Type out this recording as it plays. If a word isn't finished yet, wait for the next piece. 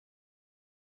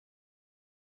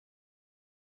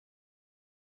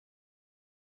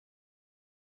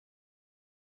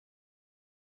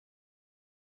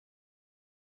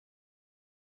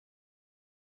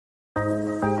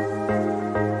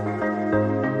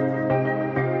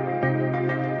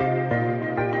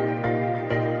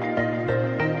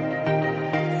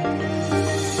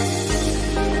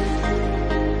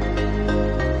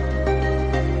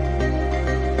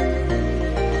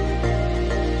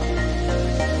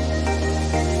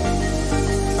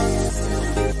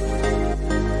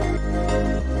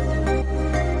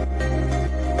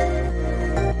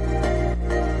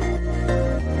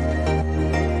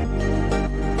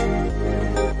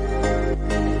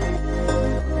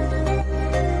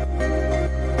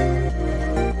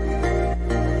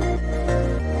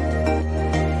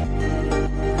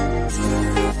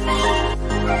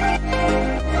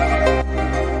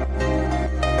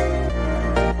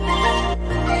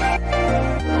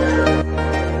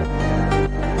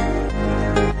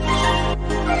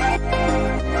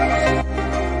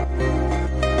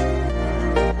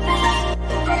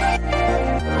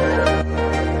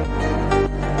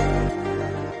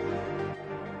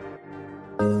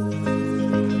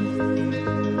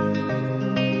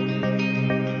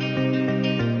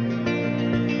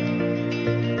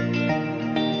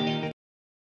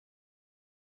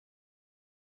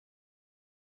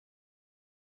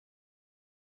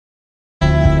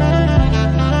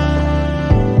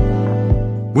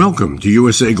Welcome to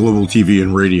USA Global TV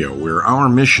and Radio, where our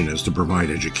mission is to provide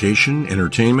education,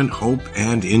 entertainment, hope,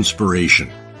 and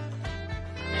inspiration.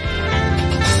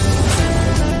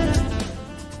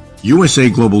 USA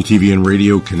Global TV and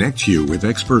Radio connects you with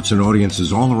experts and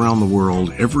audiences all around the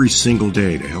world every single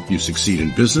day to help you succeed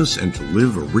in business and to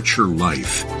live a richer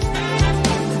life.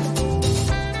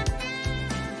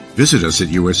 Visit us at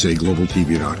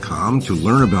usaglobaltv.com to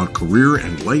learn about career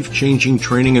and life-changing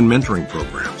training and mentoring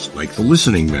programs like the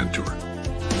Listening Mentor.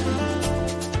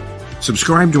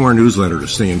 Subscribe to our newsletter to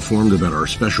stay informed about our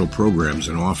special programs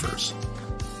and offers.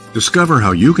 Discover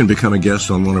how you can become a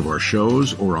guest on one of our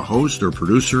shows or a host or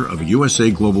producer of a USA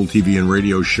Global TV and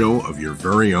Radio show of your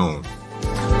very own.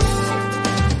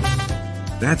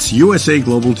 That's USA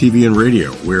Global TV and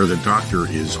Radio, where the doctor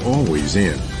is always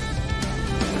in.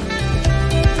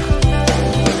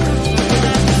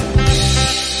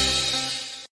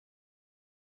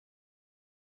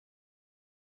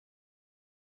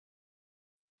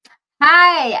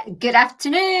 Hi, good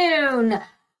afternoon.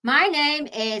 My name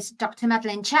is Dr.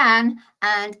 Madalenechan,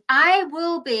 and I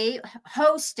will be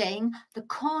hosting the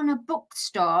Corner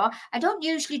Bookstore. I don't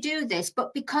usually do this,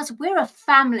 but because we're a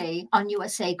family on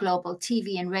USA Global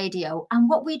TV and Radio, and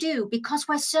what we do, because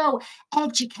we're so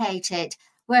educated,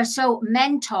 we're so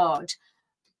mentored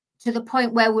to the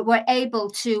point where we're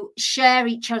able to share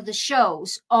each other's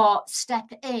shows or step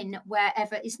in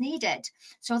wherever is needed.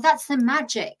 So that's the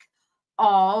magic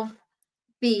of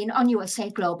being on USA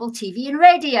Global TV and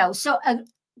Radio. So a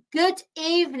good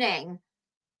evening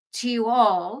to you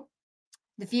all,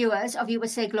 the viewers of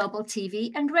USA Global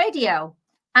TV and Radio.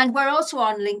 And we're also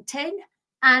on LinkedIn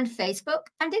and Facebook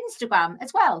and Instagram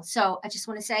as well. So I just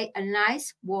want to say a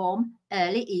nice, warm,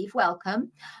 early eve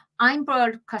welcome. I'm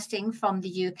broadcasting from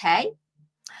the UK.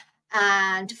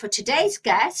 And for today's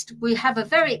guest, we have a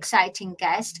very exciting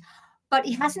guest, but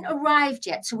he hasn't arrived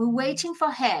yet. So we're waiting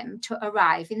for him to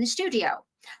arrive in the studio.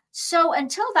 So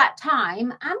until that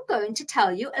time, I'm going to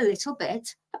tell you a little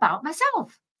bit about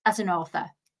myself as an author.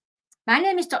 My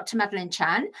name is Dr.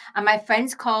 Madalenechan, and my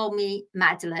friends call me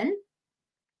Madalene.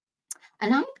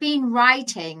 And I've been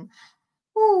writing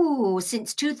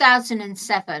since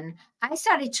 2007. I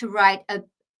started to write,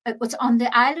 it was on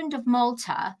the island of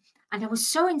Malta, and I was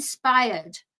so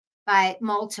inspired by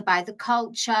Malta, by the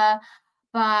culture,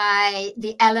 by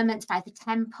the elements, by the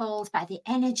temples, by the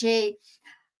energy.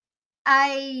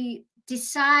 I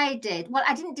decided, well,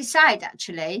 I didn't decide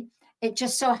actually. It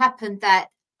just so happened that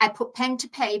I put pen to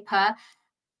paper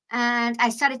and I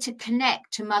started to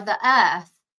connect to Mother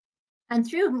Earth. And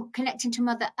through connecting to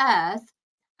Mother Earth,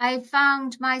 I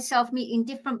found myself meeting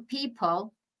different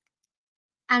people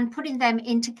and putting them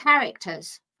into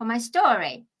characters for my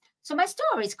story. So my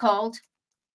story is called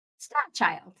Star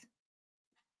Child.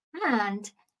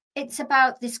 And it's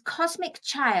about this cosmic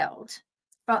child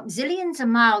from zillions of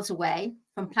miles away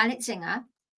from planet Zinger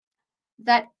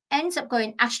that ends up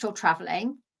going astral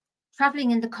traveling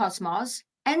in the cosmos,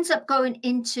 ends up going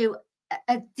into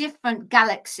a different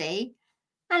galaxy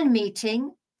and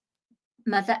meeting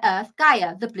Mother Earth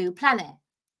Gaia, the blue planet.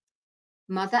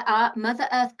 Mother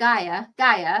Earth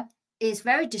Gaia is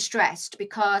very distressed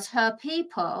because her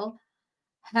people,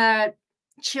 her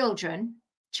children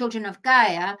of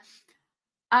Gaia,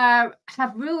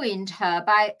 have ruined her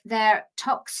by their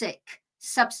toxic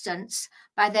substance,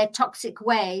 by their toxic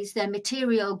ways, their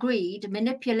material greed,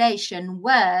 manipulation,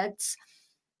 words,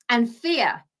 and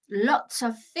fear, lots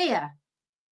of fear.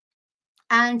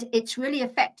 And it's really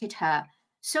affected her.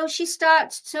 So Star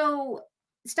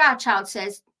Child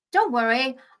says, don't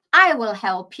worry, I will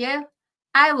help you.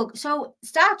 So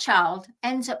Star Child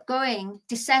ends up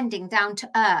descending down to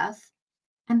Earth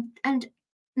and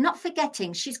not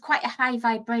forgetting, she's quite a high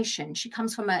vibration. She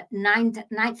comes from a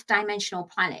ninth dimensional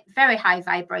planet, very high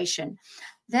vibration.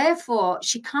 Therefore,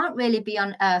 she can't really be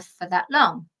on Earth for that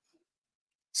long.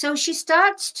 So she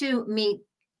starts to meet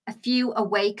a few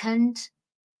awakened.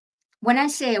 When I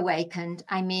say awakened,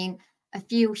 I mean a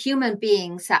few human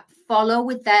beings that follow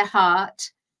with their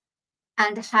heart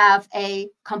and have a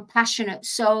compassionate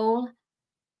soul,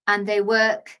 and they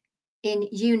work in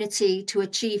unity to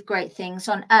achieve great things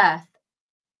on Earth.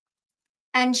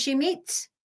 And she meets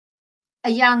a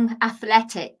young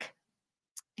athletic.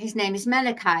 His name is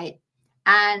Malachi.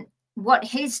 And what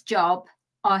his job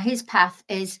or his path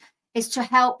is to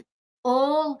help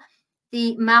all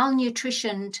the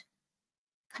malnutritioned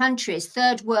countries,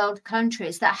 third world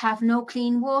countries that have no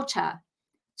clean water.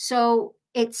 So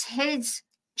it's his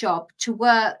job to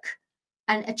work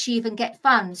and achieve and get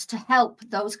funds to help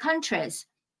those countries.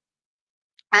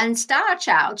 And Star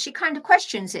Child, she kind of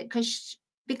questions it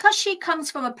because she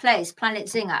comes from a place, Planet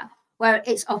Zinger, where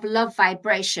it's of love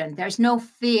vibration. There's no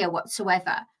fear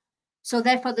whatsoever. So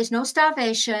therefore, there's no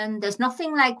starvation. There's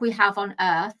nothing like we have on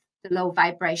Earth, the low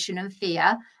vibration and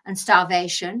fear and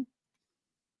starvation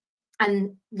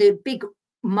and the big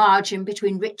margin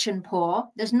between rich and poor.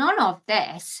 There's none of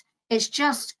this. It's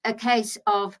just a case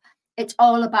of it's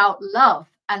all about love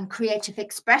and creative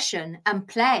expression and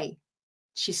play.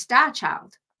 She's Star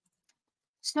Child.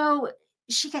 So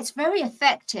she gets very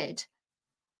affected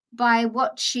by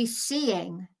what she's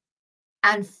seeing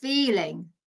and feeling.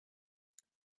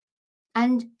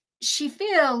 And she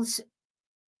feels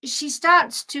she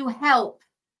starts to help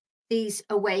these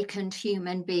awakened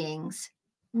human beings,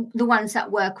 the ones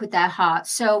that work with their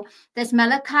hearts. So there's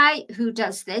Malachi who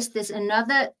does this. There's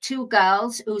another 2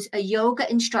 girls who's a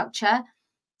yoga instructor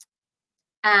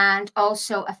and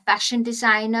also a fashion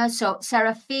designer. So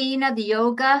Serafina, the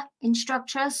yoga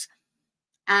instructress,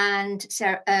 and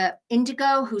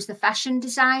Indigo, who's the fashion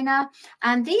designer.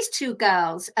 And these 2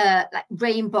 girls are like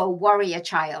rainbow warrior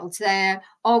childs. They're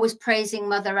always praising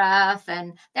Mother Earth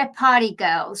and they're party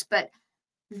girls, but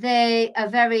they are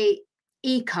very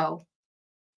eco.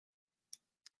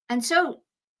 And so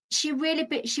she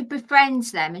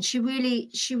befriends them, and she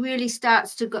really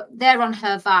starts to go, they're on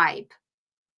her vibe.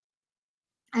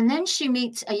 And then she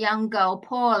meets a young girl,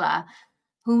 Paula,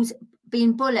 who's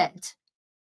been bullied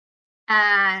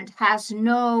and has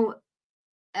no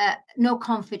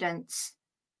confidence.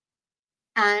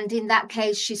 And in that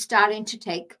case, she's starting to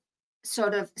take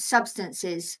sort of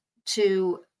substances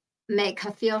to make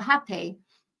her feel happy.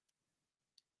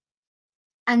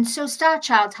 And so Star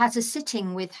Child has a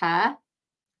sitting with her,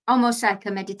 almost like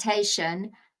a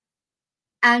meditation,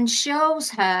 and shows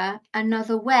her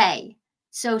another way.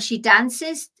 So she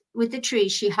dances with the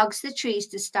trees, she hugs the trees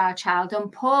to Star Child,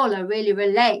 and Paula really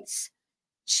relates.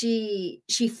 She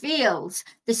feels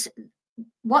this,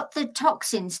 what the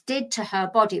toxins did to her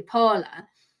body, Paula.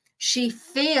 She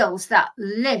feels that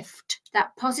lift,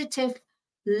 that positive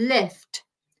lift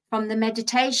from the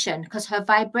meditation, because her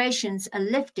vibrations are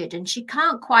lifted and she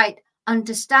can't quite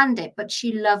understand it, but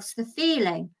she loves the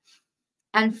feeling.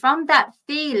 And from that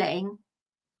feeling,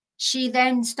 she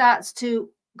then starts to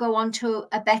go on to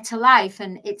a better life,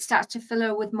 and it starts to fill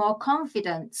her with more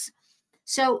confidence.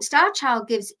 So Star Child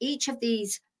gives each of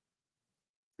these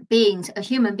beings,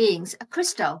 human beings, a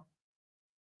crystal,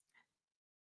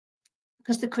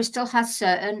 because the crystal has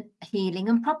certain healing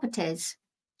and properties.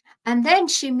 And then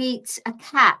she meets a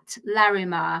cat,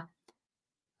 Larimar,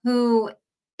 who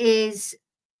is,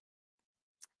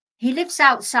 he lives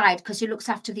outside because he looks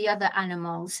after the other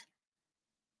animals.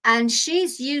 And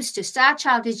she's used to, Star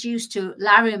Child is used to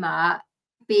Larimar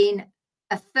being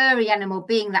a furry animal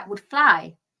being that would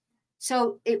fly.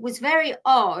 So it was very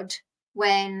odd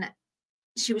when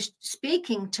she was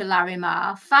speaking to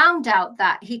Larimar, found out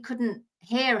that he couldn't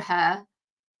hear her.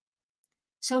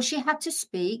 So she had to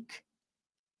speak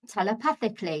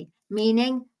telepathically,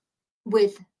 meaning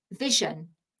with vision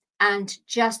and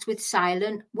just with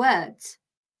silent words,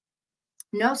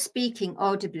 no speaking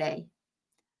audibly.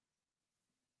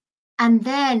 And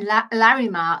then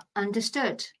Larimar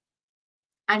understood,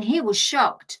 and he was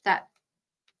shocked that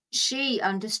she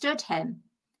understood him.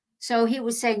 So he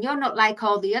was saying, you're not like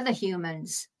all the other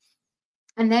humans.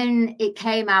 And then it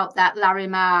came out that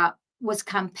Larimar was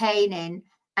campaigning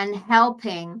and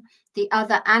helping the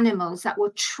other animals that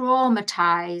were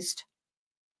traumatized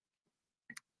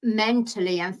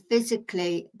mentally and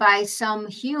physically by some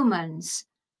humans.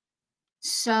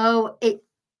 So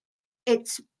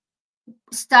it's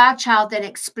Star Child then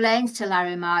explains to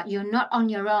Larimar, you're not on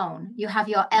your own, you have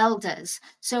your elders.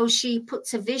 So she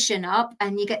puts a vision up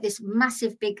and you get this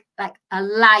massive big, like a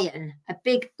lion, a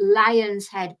big lion's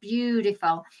head,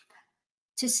 beautiful,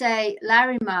 to say,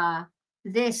 Larimar,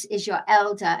 this is your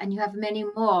elder and you have many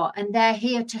more and they're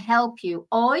here to help you.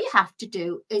 All you have to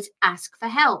do is ask for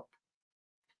help.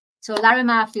 So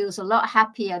Larimar feels a lot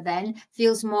happier then,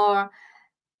 feels more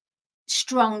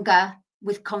stronger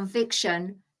with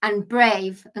conviction and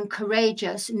brave and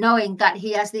courageous, knowing that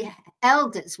he has the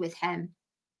elders with him.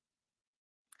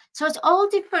 So it's all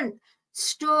different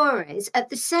stories at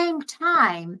the same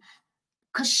time,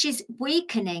 because she's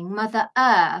weakening Mother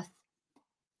Earth.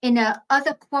 In a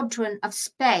other quadrant of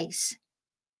space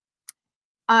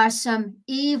are some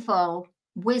evil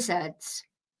wizards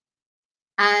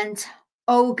and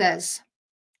ogres.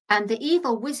 And the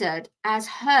evil wizard has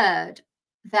heard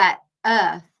that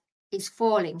Earth is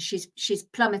falling. She's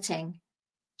plummeting.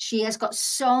 She has got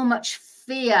so much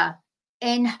fear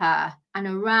in her and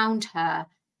around her.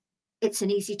 It's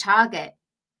an easy target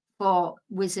for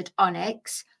Wizard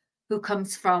Onyx, who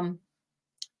comes from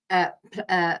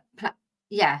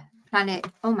planet.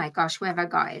 Oh my gosh, where have I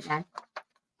got it then?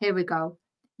 Here we go.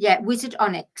 Yeah, Wizard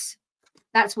Onyx.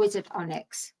 That's Wizard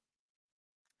Onyx.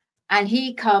 And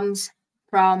he comes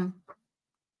from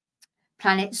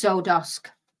planet Zodosk.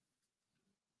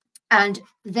 And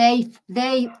they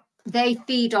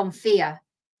feed on fear.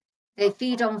 They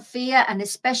feed on fear, and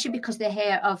especially because they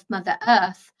hear of Mother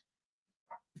Earth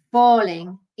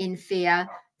falling in fear,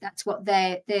 that's what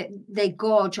they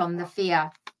gorge on the fear.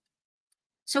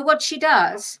 So what she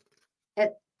does,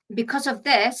 because of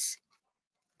this,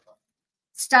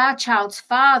 Starchild's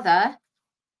father,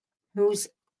 who's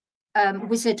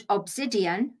Wizard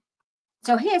Obsidian.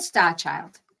 So here's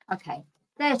Starchild. Okay,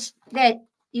 there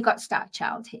you got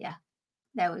Starchild here.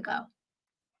 There we go.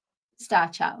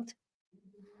 Starchild.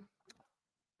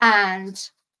 And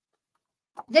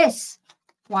this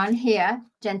one here,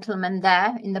 gentleman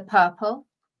there in the purple.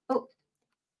 Oh,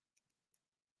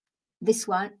 this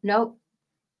one. No,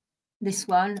 this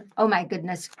one. Oh my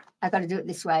goodness, I got to do it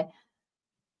this way.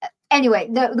 Anyway,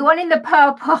 the one in the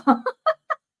purple,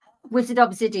 Wizard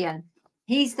Obsidian.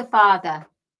 He's the father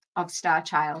of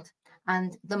Starchild,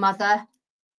 and the mother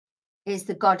is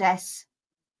the goddess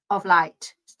of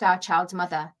light, Starchild's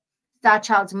mother.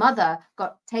 Starchild's mother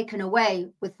got taken away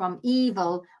from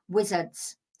evil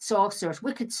wizards, sorcerers,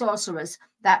 wicked sorcerers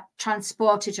that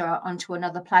transported her onto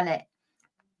another planet.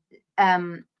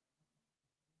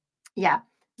 Yeah.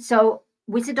 So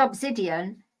Wizard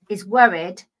Obsidian is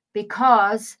worried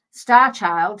because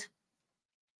Starchild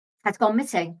has gone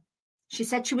missing. She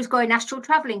said she was going astral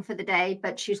traveling for the day,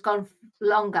 but she's gone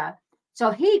longer.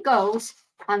 So he goes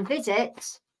and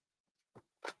visits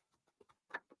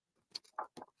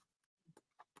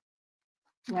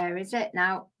where is it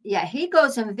now? Yeah, he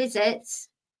goes and visits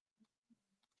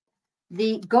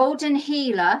the Golden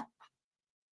Healer,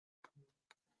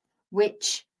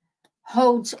 which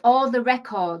holds all the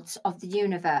records of the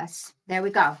universe. There we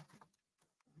go.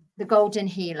 The Golden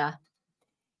Healer.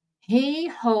 He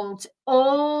holds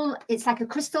all, it's like a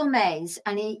crystal maze,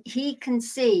 and he can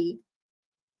see,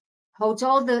 holds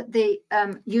all the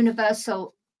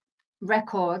universal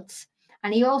records,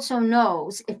 and he also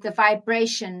knows if the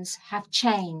vibrations have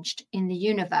changed in the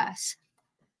universe.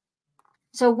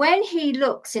 So when he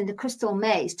looks in the crystal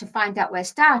maze to find out where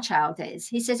Starchild is,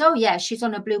 he says, oh yeah, she's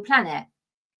on a blue planet.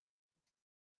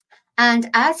 And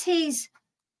as he's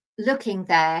looking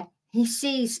there, he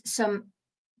sees some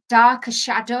darker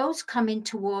shadows coming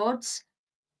towards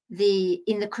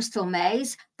in the crystal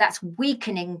maze. That's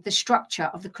weakening the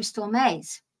structure of the crystal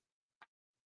maze.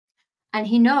 And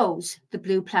he knows the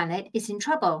blue planet is in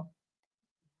trouble.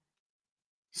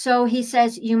 So he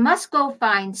says, you must go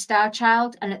find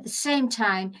Starchild, and at the same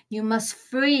time, you must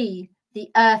free the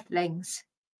Earthlings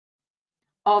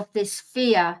of this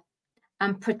fear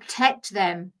and protect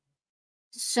them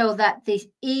so that these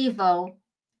evil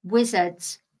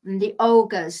wizards and the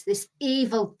ogres, this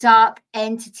evil dark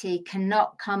entity,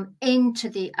 cannot come into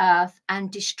the earth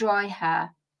and destroy her.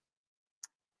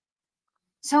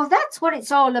 So that's what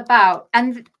it's all about.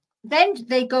 And then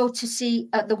they go to see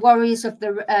the warriors of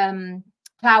the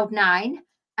Cloud9.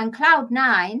 And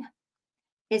Cloud9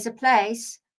 is a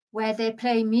place where they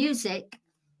play music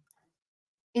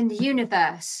in the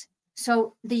universe.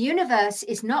 So the universe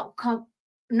is not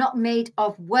made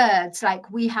of words like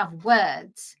we have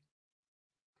words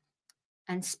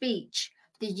and speech.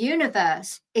 The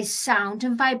universe is sound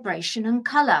and vibration and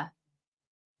color.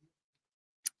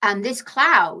 And this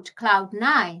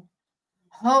Cloud9,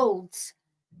 holds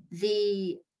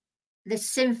the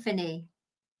symphony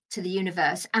to the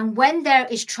universe. And when there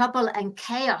is trouble and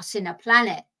chaos in a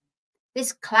planet,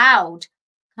 this cloud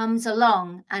comes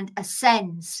along and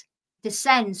descends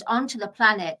onto the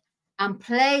planet and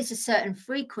plays a certain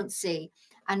frequency,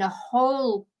 and a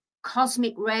whole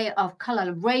cosmic ray of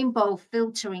color, rainbow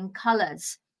filtering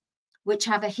colors, which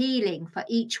have a healing for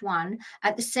each one.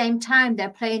 At the same time, they're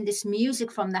playing this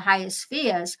music from the higher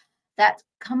spheres that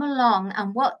come along,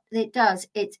 and what it does,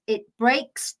 it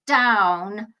breaks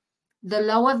down the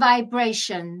lower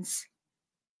vibrations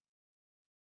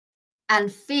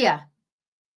and fear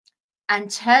and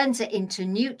turns it into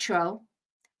neutral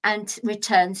and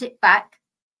returns it back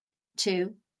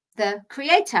to the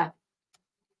creator.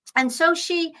 And so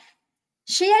she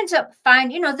ends up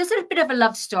finding, there's a bit of a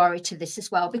love story to this as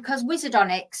well, because Wizard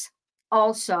Onyx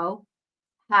also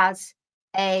has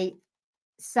a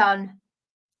son,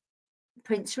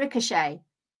 Prince Ricochet,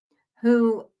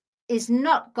 who is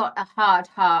not got a hard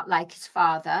heart like his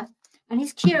father, and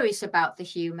he's curious about the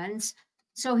humans.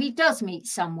 So he does meet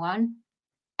someone,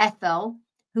 Ethel,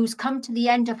 who's come to the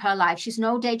end of her life. She's an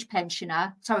old age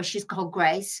pensioner. Sorry, she's called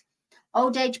Grace,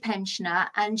 old age pensioner,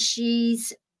 and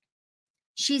she's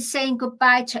she's saying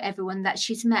goodbye to everyone that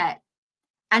she's met.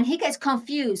 And he gets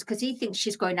confused because he thinks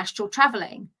she's going astral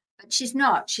traveling, but she's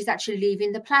not. She's actually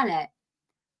leaving the planet.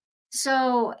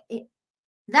 So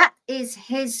that is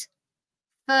his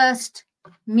first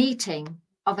meeting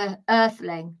of an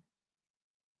earthling.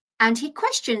 And he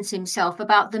questions himself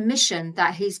about the mission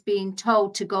that he's been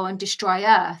told to go and destroy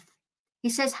Earth. He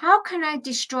says, how can I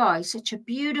destroy such a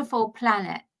beautiful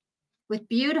planet with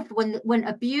beautiful, when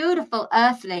a beautiful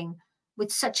earthling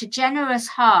with such a generous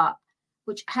heart,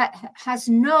 which has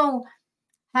no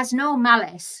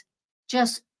malice,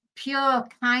 just pure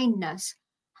kindness,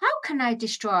 how can I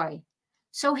destroy?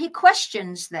 So he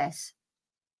questions this,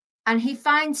 and he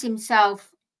finds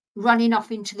himself running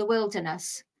off into the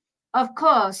wilderness. Of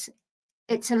course,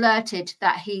 it's alerted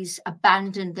that he's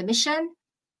abandoned the mission,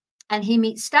 and he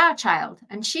meets Starchild,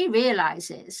 and she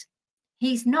realizes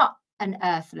he's not an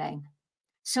earthling.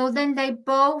 So then they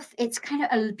both, it's kind of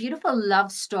a beautiful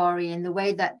love story in the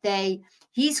way that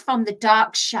he's from the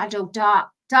dark shadow,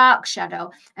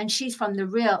 and she's from the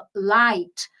real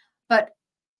light. But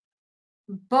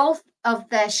both of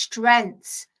their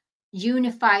strengths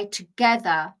unify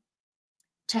together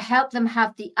to help them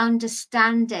have the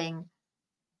understanding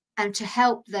and to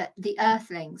help the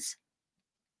earthlings,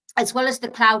 as well as the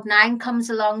Cloud9 comes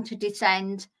along to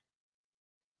descend.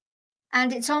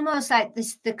 And it's almost like the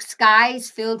sky is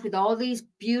filled with all these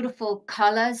beautiful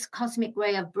colors, cosmic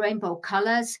ray of rainbow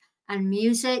colors and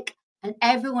music. And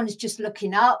everyone is just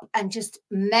looking up and just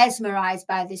mesmerized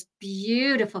by this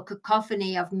beautiful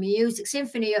cacophony of music,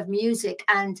 symphony of music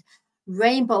and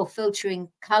rainbow filtering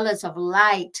colors of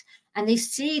light. And they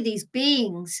see these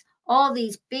beings, all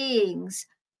these beings,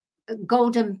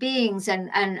 golden beings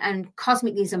and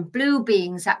cosmic beings and blue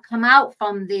beings that come out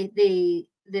from the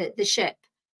ship.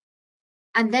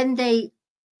 And then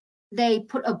they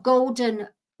put a golden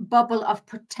bubble of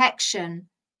protection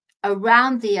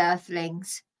around the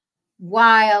earthlings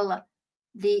while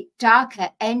the darker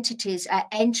entities are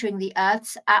entering the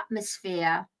Earth's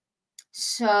atmosphere.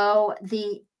 So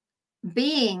the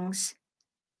beings,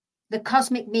 the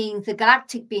cosmic beings, the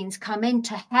galactic beings come in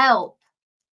to help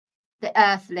the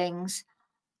earthlings,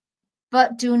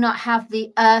 but do not have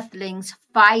the earthlings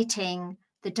fighting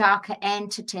the darker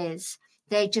entities.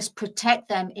 They just protect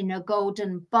them in a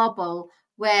golden bubble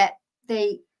where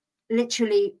they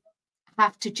literally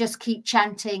have to just keep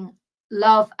chanting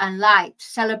love and light,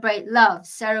 celebrate love,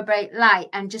 celebrate light,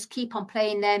 and just keep on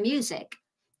playing their music.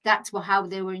 That's how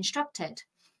they were instructed.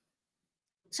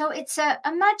 So it's a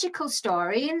magical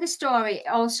story. And the story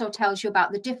also tells you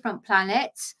about the different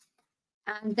planets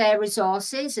and their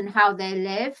resources and how they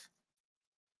live.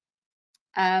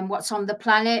 What's on the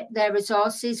planet, their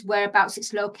resources, whereabouts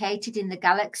it's located in the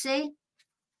galaxy.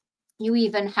 You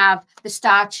even have the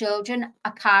star children,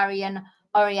 Akari and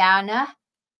Oriana,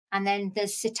 and then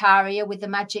there's Sitaria with the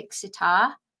magic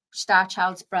sitar,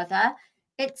 Starchild's brother.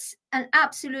 It's an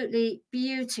absolutely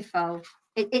beautiful.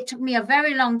 It took me a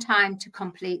very long time to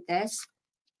complete this.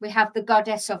 We have the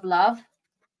Goddess of Love,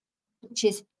 which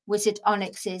is Wizard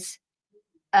Onyx's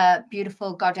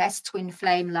beautiful goddess, twin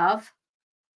flame love.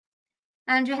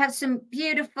 And we have some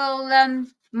beautiful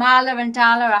Mala and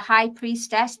Dala, a high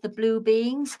priestess, the blue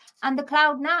beings, and the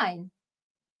Cloud9.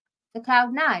 The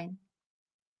Cloud9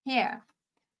 here.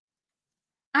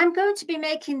 I'm going to be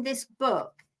making this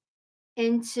book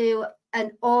into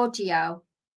an audio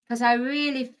because I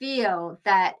really feel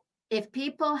that if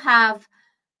people have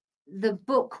the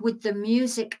book with the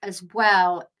music as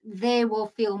well, they will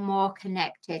feel more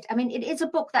connected. I mean, it is a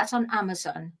book that's on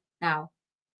Amazon now.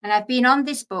 And I've been on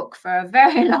this book for a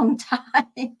very long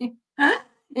time.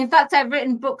 In fact, I've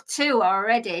written book 2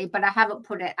 already, but I haven't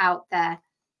put it out there.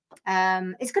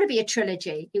 It's going to be a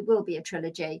trilogy. It will be a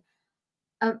trilogy.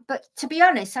 But to be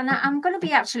honest, and I'm going to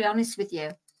be actually honest with you,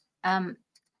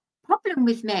 problem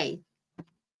with me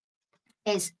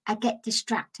is I get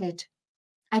distracted.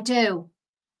 I do.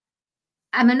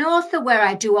 I'm an author where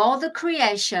I do all the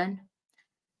creation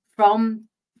from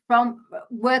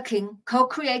working,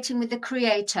 co-creating with the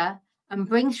creator, and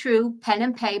bring through pen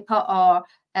and paper or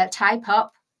type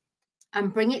up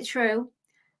and bring it through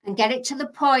and get it to the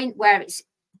point where it's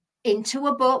into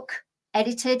a book,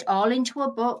 edited all into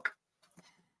a book.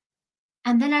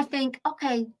 And then I think,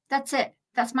 okay, that's it.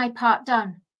 That's my part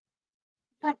done.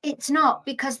 But it's not,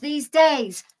 because these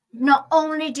days, not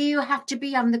only do you have to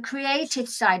be on the creative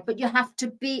side, but you have to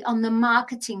be on the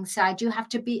marketing side. You have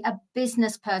to be a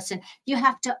business person. You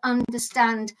have to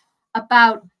understand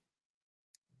about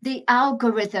the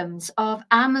algorithms of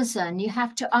Amazon. You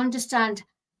have to understand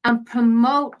and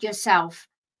promote yourself.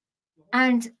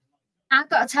 And I've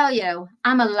got to tell you,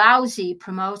 I'm a lousy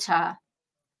promoter.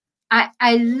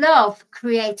 I love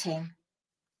creating.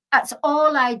 That's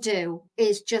all I do,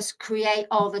 is just create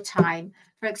all the time.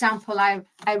 For example, I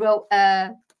wrote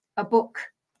a book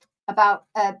about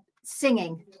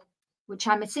singing, which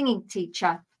I'm a singing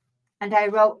teacher. And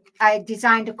I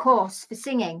designed a course for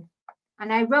singing.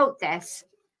 And I wrote this.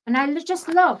 And I just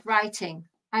love writing.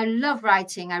 I love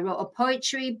writing. I wrote a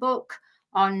poetry book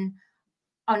on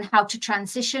how to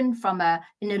transition from an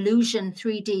illusion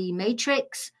 3D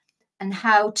matrix, and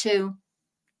how to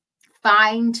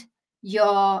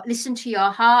listen to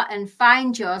your heart and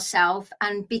find yourself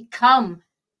and become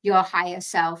your higher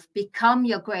self, become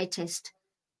your greatest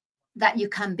that you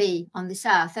can be on this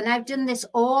earth. And I've done this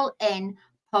all in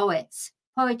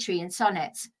poetry and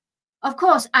sonnets. Of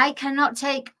course, I cannot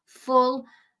take full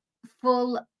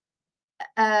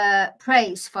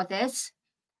praise for this,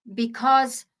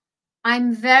 because I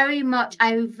very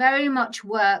much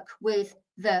work with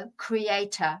the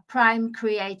creator, prime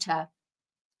creator,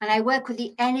 and I work with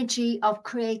the energy of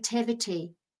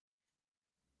creativity.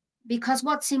 Because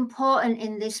what's important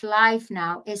in this life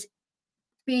now is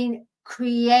being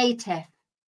creative.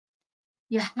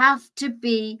 You have to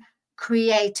be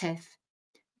creative.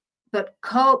 But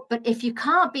if you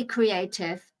can't be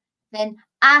creative, then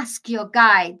ask your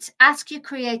guides, ask your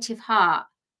creative heart,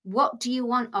 what do you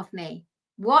want of me?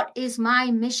 What is my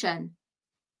mission?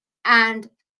 And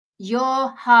your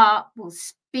heart will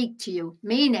speak to you,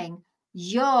 meaning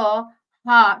your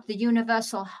heart, the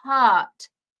universal heart,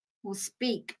 will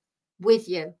speak with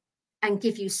you and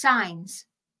give you signs.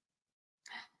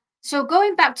 So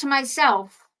going back to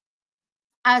myself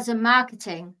as a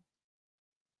marketing,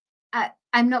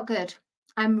 I'm not good.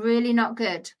 I'm really not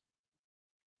good.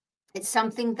 It's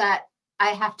something that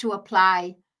I have to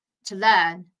apply to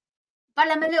learn. But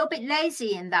I'm a little bit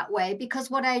lazy in that way, because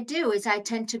what I do is I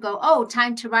tend to go, oh,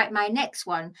 time to write my next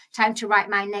one, time to write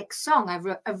my next song.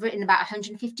 I've written about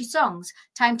 150 songs,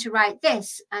 time to write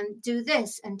this and do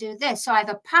this and do this. So I have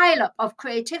a pile up of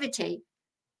creativity.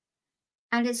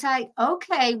 And it's like,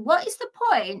 okay, what is the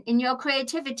point in your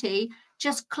creativity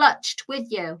just clutched with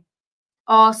you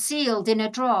or sealed in a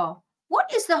drawer?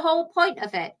 What is the whole point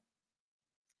of it?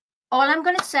 All I'm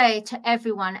going to say to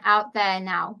everyone out there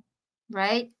now,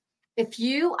 right? If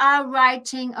you are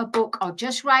writing a book or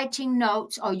just writing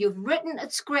notes, or you've written a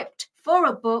script for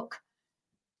a book,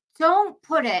 don't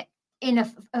put it in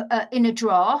a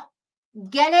drawer.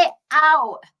 Get it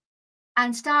out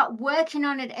and start working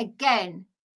on it again.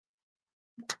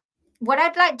 What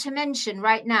I'd like to mention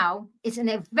right now is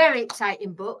a very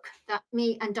exciting book that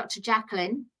me and Dr.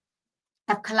 Jacalyn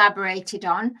have collaborated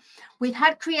on. We've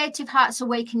had Creative Hearts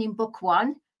Awakening Book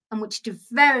 1, and which did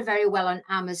very, very well on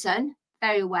Amazon,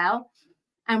 very well,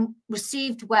 and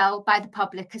received well by the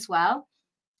public as well.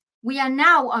 We are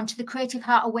now on to the Creative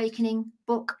Heart Awakening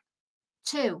Book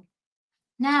 2.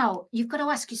 Now, you've got to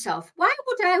ask yourself, why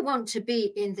would I want to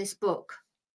be in this book?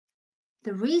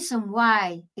 The reason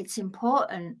why it's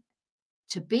important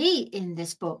to be in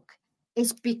this book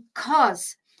is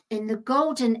because in the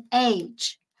golden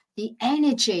age, the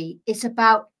energy is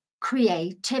about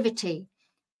creativity,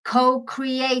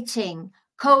 co-creating,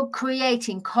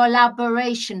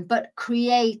 collaboration, but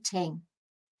creating.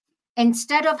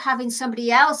 Instead of having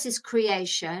somebody else's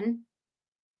creation,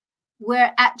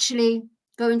 we're actually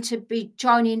going to be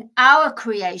joining our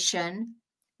creation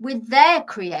with their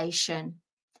creation,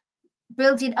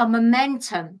 building a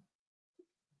momentum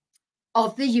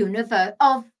of the universe,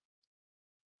 of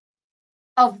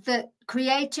the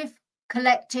creative,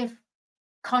 collective,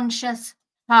 conscious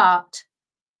heart,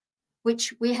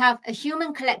 which we have a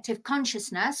human collective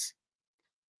consciousness.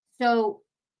 So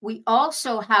we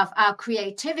also have our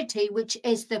creativity, which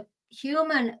is the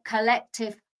human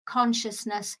collective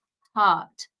consciousness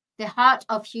heart, the heart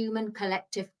of human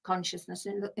collective consciousness,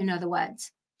 in other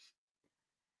words.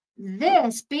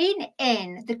 This, being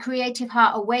in the Creative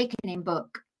Heart Awakening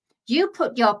book, you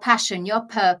put your passion, your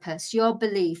purpose, your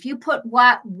belief, you put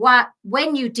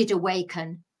when you did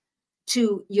awaken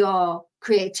to your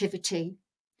creativity,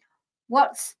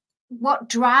 what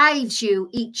drives you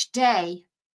each day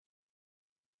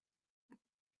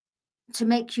to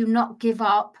make you not give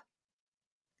up,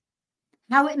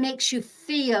 how it makes you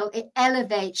feel, it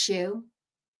elevates you,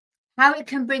 how it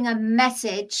can bring a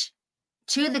message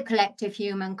to the collective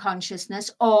human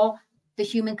consciousness or the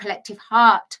human collective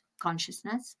heart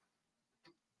consciousness,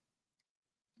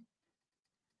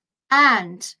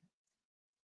 and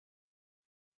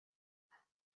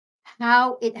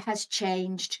how it has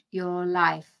changed your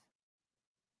life.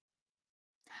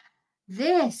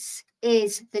 This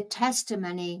is the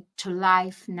testimony to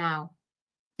life now.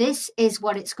 This is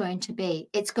what it's going to be.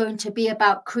 It's going to be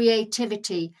about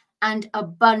creativity and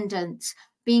abundance,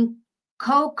 being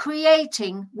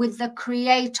co-creating with the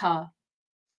Creator.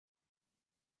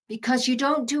 Because you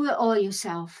don't do it all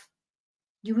yourself.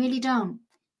 You really don't.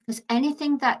 Because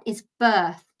anything that is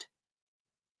birthed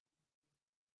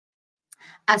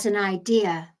as an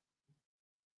idea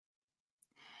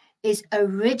is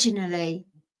originally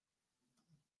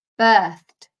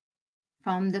birthed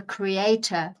from the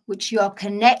Creator, which you're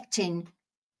connecting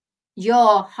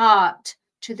your heart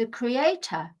to the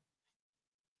Creator.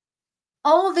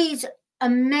 All these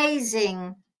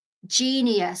amazing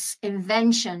genius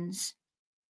inventions,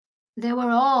 they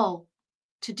were all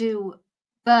to do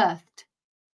birthed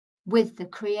with the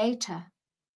Creator.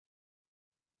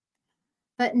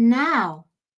 But now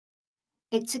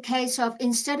it's a case of,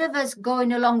 instead of us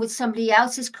going along with somebody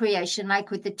else's creation,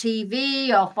 like with the TV,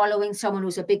 or following someone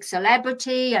who's a big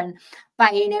celebrity and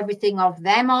buying everything of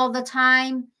them all the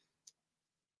time,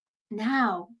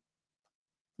 now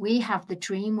we have the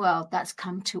dream world that's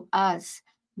come to us,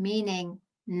 meaning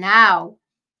now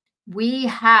we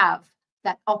have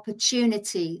that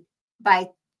opportunity by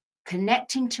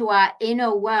connecting to our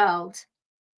inner world,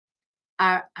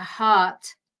 our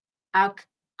heart, our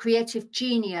creative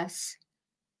genius.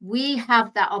 We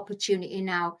have that opportunity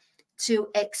now to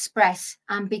express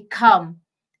and become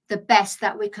the best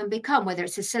that we can become, whether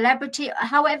it's a celebrity,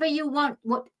 however you want,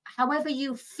 however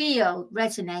you feel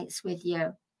resonates with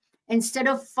you. Instead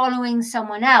of following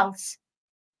someone else,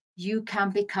 you can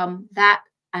become that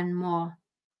and more.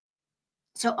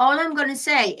 So all I'm going to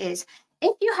say is,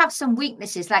 if you have some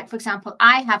weaknesses, like, for example,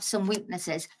 I have some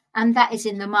weaknesses, and that is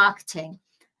in the marketing.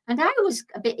 And I was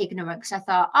a bit ignorant because I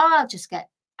thought, oh,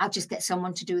 I'll just get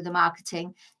someone to do the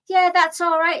marketing. Yeah, that's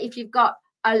all right. If you've got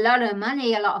a lot of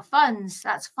money, a lot of funds,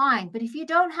 that's fine. But if you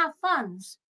don't have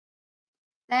funds,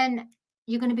 then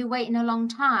you're going to be waiting a long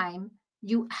time.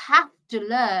 You have to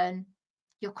learn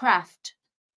your craft.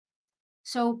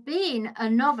 So being a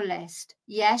novelist,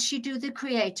 yes, you do the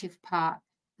creative part,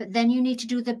 but then you need to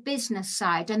do the business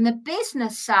side. And the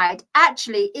business side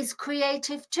actually is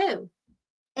creative too.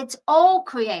 It's all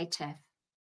creative.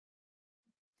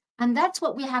 And that's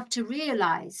what we have to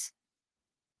realize.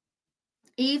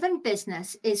 Even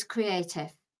business is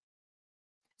creative.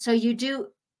 So you do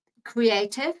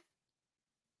creative.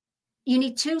 You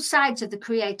need two sides of the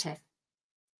creative.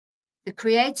 The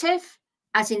creative,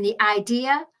 as in the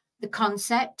idea, the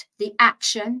concept, the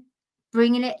action,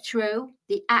 bringing it through,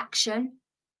 the action.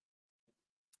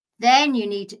 Then you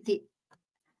need the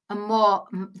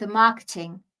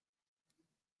marketing,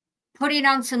 putting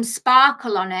on some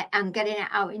sparkle on it and getting it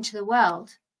out into the world.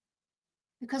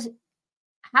 Because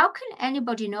how can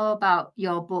anybody know about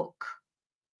your book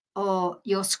or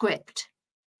your script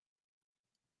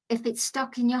if it's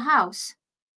stuck in your house?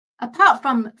 Apart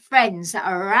from friends that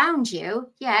are around you,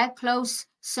 yeah, close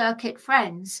circuit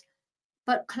friends.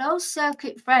 But close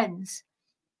circuit friends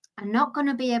are not going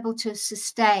to be able to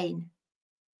sustain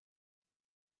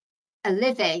a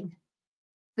living.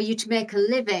 For you to make a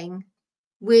living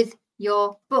with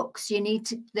your books, you need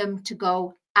them to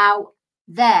go out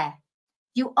there.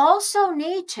 You also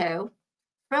need to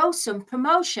throw some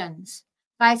promotions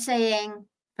by saying,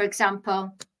 for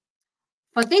example,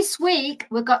 for this week,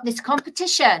 we've got this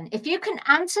competition. If you can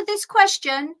answer this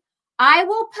question, I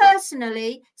will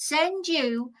personally send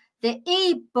you the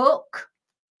ebook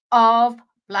of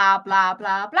blah, blah,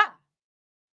 blah, blah.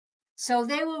 So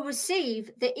they will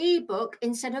receive the ebook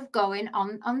instead of going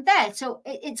on there. So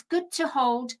it's good to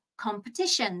hold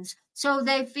competitions. So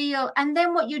they feel, and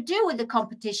then what you do with the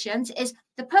competitions is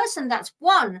the person that's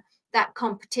won that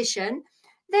competition,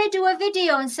 they do a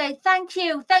video and say, thank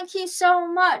you so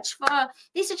much for,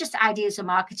 these are just ideas of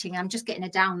marketing. I'm just getting a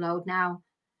download now.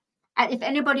 And if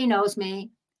anybody knows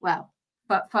me, well,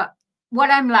 but for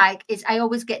what I'm like is I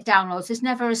always get downloads. There's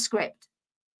never a script.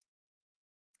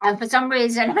 And for some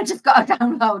reason, I just got a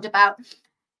download about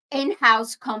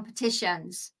in-house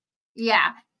competitions.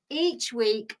 Yeah, each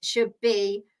week should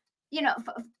be, you know,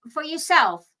 for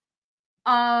yourself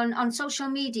on social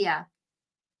media.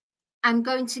 I'm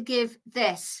going to give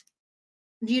this.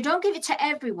 You don't give it to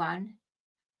everyone,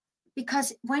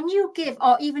 because when you give,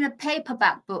 or even a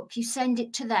paperback book, you send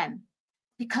it to them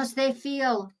because they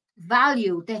feel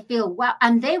valued, they feel well,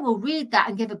 and they will read that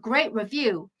and give a great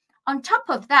review. On top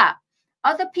of that,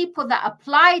 other people that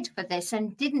applied for this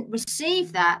and didn't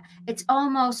receive that, it's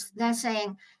almost, they're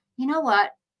saying, you know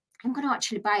what, I'm going to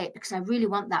actually buy it because I really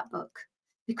want that book.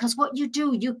 Because what you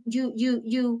do,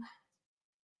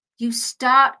 you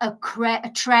start a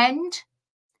trend,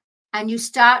 and you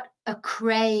start a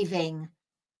craving.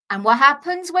 And what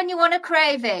happens when you want a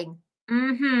craving?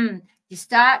 You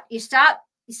start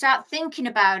thinking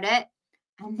about it,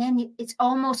 And then it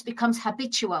almost becomes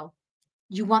habitual.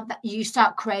 You want that, you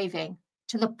start craving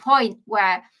to the point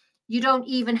where you don't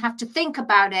even have to think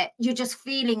about it. You're just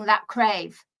feeling that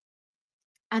crave.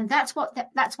 And that's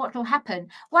what will happen.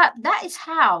 Well, that is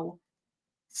how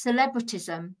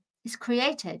celebritism is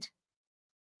created,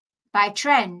 by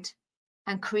trend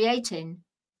and creating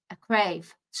a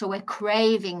crave. So we're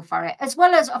craving for it, as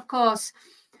well as, of course,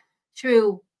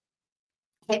 through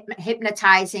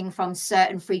hypnotizing from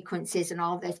certain frequencies and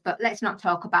all this. But let's not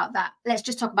talk about that. Let's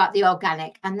just talk about the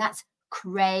organic, and that's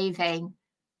craving.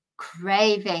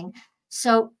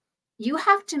 So you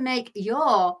have to make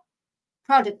your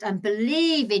product and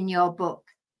believe in your book,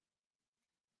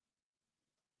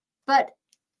 but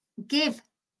give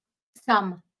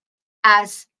some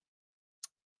as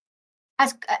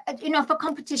for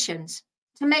competitions,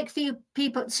 to make for you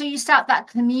people, so you start that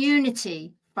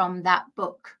community from that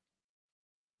book.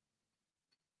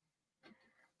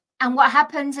 And what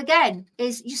happens again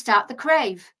is you start the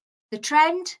crave, the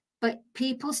trend, but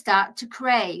people start to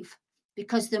crave,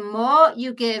 because the more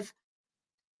you give,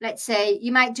 let's say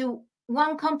you might do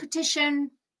one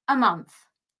competition a month.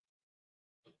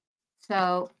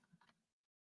 So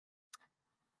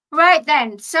right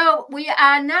then, so we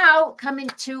are now coming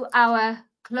to our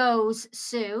close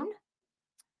soon.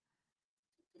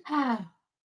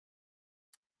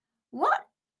 What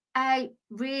I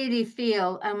really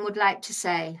feel and would like to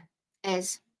say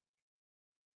is,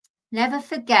 never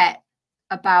forget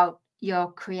about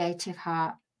your creative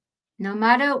heart. No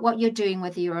matter what you're doing,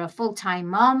 whether you're a full-time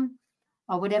mom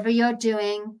or whatever you're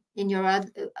doing in your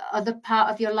other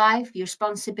part of your life, your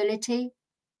responsibility,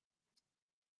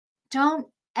 don't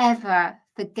ever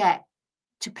forget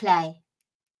to play.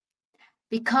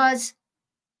 Because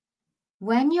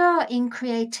when you're in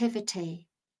creativity,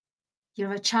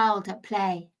 you're a child at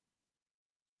play.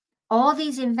 All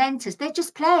these inventors, they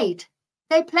just played.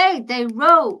 They played, they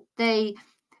wrote, they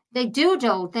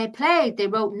doodled, they played, they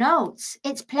wrote notes.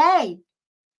 It's play.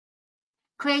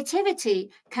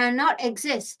 Creativity cannot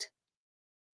exist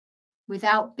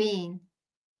without being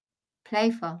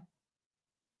playful.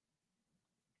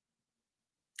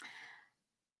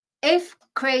 If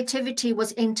creativity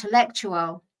was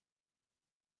intellectual,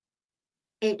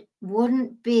 it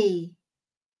wouldn't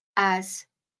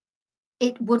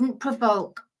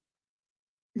provoke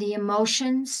the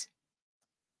emotions,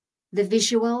 the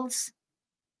visuals,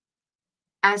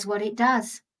 as what it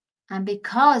does. And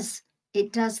because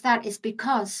it does that, is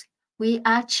because we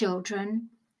are children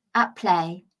at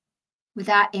play with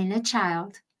our inner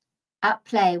child, at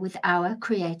play with our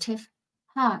creative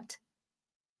heart.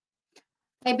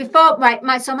 Okay,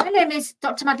 so my name is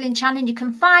Dr. Madalenechan, and you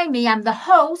can find me. I'm the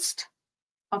host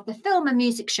of the Film and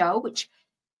Music Show, which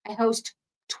I host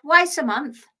twice a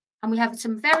month. And we have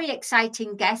some very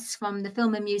exciting guests from the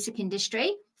film and music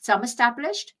industry, some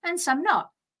established and some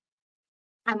not.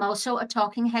 I'm also a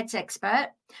talking heads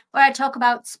expert, where I talk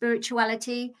about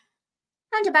spirituality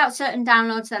and about certain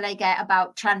downloads that I get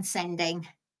about transcending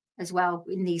as well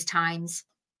in these times.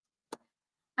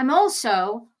 I'm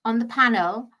also on the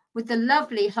panel with the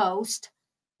lovely host,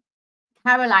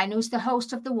 Caroline, who's the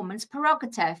host of The Woman's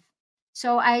Prerogative.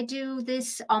 So I do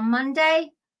this on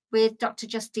Monday with Dr.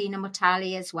 Justina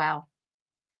Mutali as well.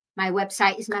 My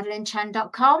website is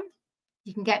madalenechan.com.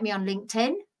 You can get me on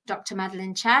LinkedIn, Dr.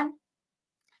 Madalenechan.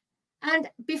 And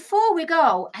before we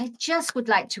go, I just would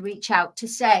like to reach out to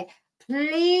say,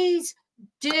 please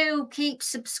do keep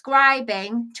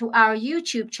subscribing to our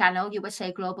YouTube channel,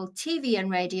 USA Global TV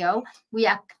and Radio. We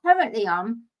are currently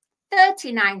on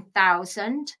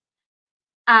 39,000.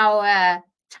 Our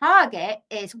target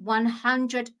is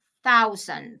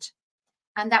 100,000.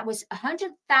 And that was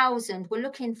 100,000. We're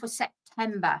looking for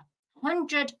September.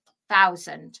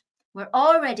 100,000. We're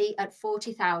already at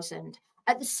 40,000.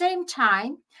 At the same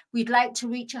time, we'd like to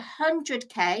reach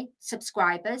 100K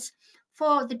subscribers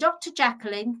for the Dr.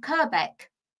 Jacalyn Kerbeck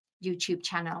YouTube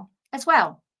channel as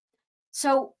well.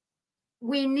 So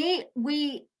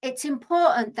it's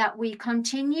important that we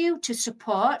continue to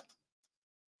support,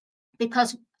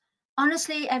 because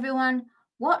honestly, everyone,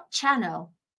 what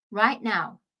channel right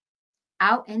now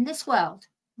out in this world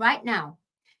right now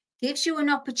gives you an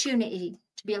opportunity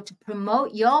to be able to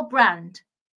promote your brand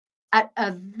at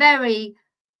a very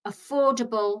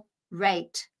affordable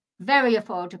rate, very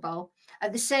affordable,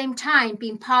 at the same time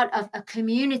being part of a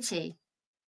community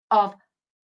of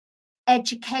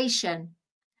education,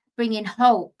 bringing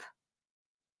hope,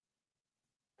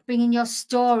 bringing your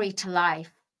story to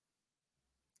life,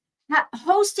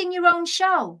 hosting your own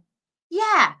show.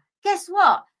 Yeah, guess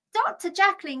what? Dr.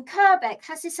 Jacalyn Kerbeck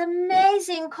has this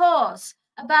amazing course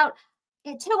about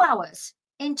 2 hours.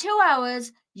 in 2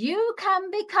 hours, you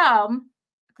can become,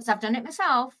 because I've done it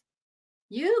myself,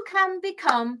 you can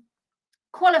become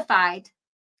qualified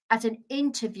as an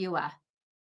interviewer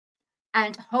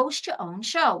and host your own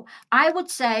show. I would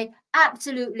say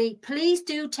absolutely, please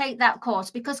do take that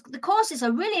course, because the courses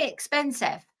are really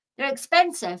expensive. They're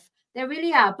expensive. They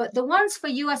really are. But the ones for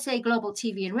USA Global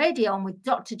TV and Radio and with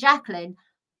Dr. Jacalyn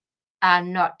are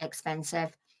not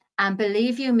expensive. And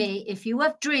believe you me, if you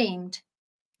have dreamed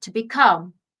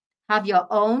to have your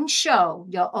own show,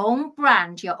 your own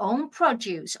brand, your own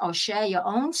produce, or share your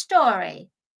own story,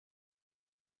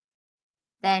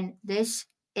 then this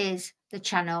is the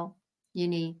channel you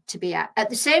need to be at.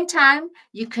 At the same time,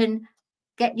 you can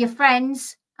get your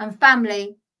friends and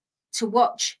family to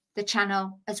watch the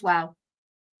channel as well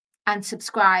and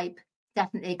subscribe,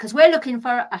 definitely, because we're looking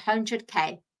for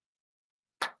 100K.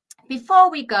 Before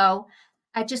we go,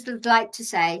 I just would like to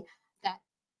say that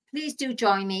please do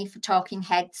join me for Talking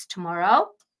Heads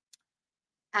tomorrow.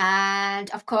 And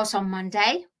of course, on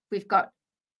Monday, we've got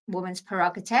Woman's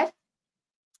Prerogative,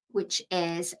 which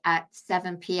is at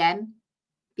 7 p.m.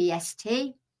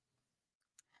 BST.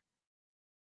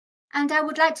 And I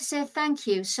would like to say thank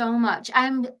you so much.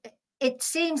 It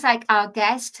seems like our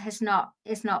guest is not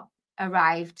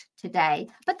arrived today,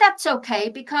 but that's okay,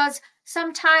 because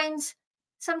sometimes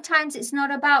it's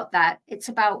not about that. It's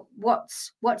about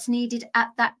what's needed at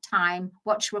that time,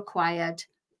 what's required.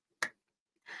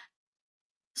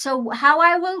 So how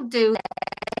I will do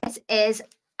this is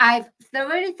I've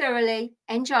thoroughly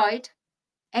enjoyed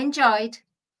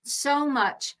so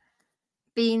much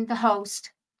being the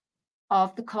host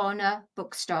of the Corner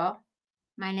Bookstore.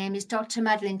 My name is Dr.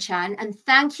 Madalenechan, and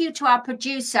thank you to our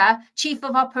producer, Chief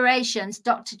of Operations,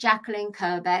 Dr. Jacalyn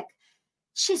Kerbeck.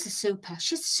 She's a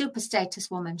super status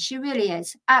woman. She really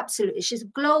is. Absolutely. She's a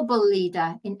global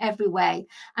leader in every way.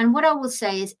 And what I will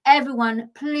say is, everyone,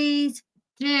 please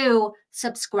do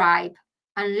subscribe,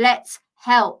 and let's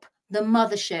help the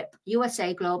mothership,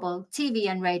 USA Global TV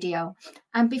and Radio.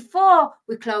 And before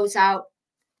we close out,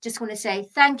 just want to say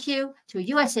thank you to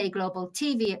USA Global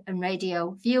TV and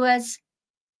Radio viewers.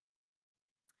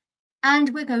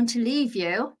 And we're going to leave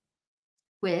you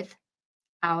with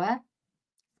our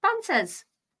sponsors.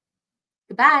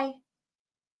 Goodbye.